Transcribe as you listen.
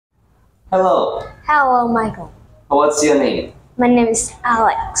Hello, Hello, Michael. what's your name? My name is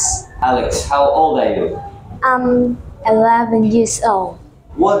Alex. Alex, how old are you? I'm 11 years old.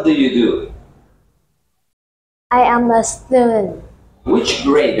 What do you do? I am a student. Which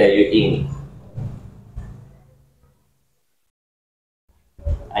grade are you in?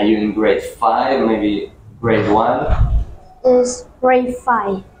 Are you in grade 5, maybe grade 1? It's grade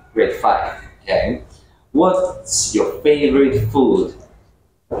 5. Grade 5, okay. What's your favorite food?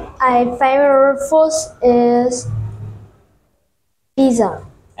 My favorite food is pizza.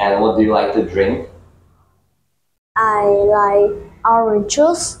 And what do you like to drink? I like orange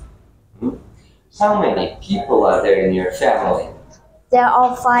juice. How many people are there in your family? There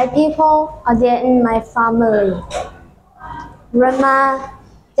are 5 people are there in my family. Grandma,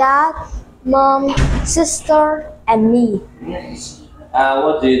 dad, mom, sister, and me. Nice.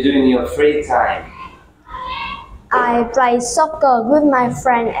 What do you do in your free time? I play soccer with my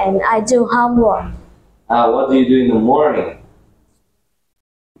friend and I do homework. What do you do in the morning?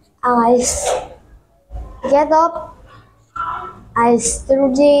 I get up, I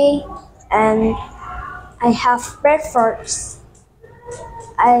study, and I have breakfast.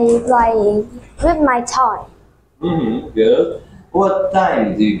 I play with my toy. Good. What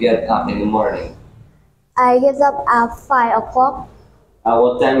time do you get up in the morning? I get up at 5 o'clock.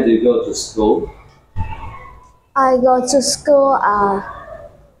 What time do you go to school? I go to school at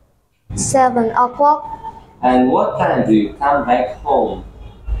 7 o'clock. And what time do you come back home?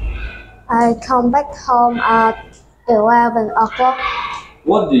 I come back home at 11 o'clock.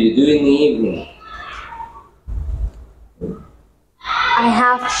 What do you do in the evening? I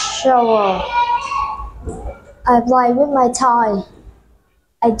have shower. I play with my toy.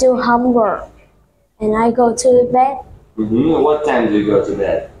 I do homework. And I go to bed. What time do you go to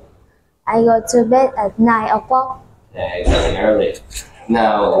bed? I go to bed at 9 o'clock. Okay, getting early.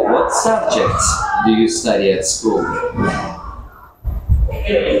 Now, what subjects do you study at school?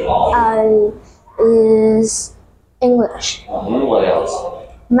 Is English, What else?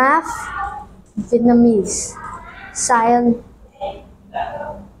 math, Vietnamese, science.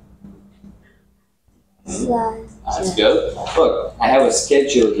 That's good. Look, I have a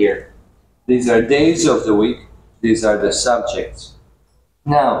schedule here. These are days of the week. These are the subjects.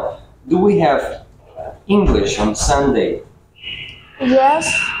 Now, do we have English on Sunday? Yes,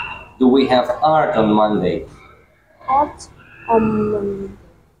 Do we have art on Monday? hot.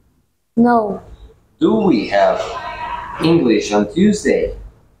 No. Do we have English on Tuesday?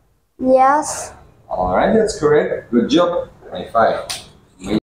 Yes. Alright, that's correct. Good job. High five.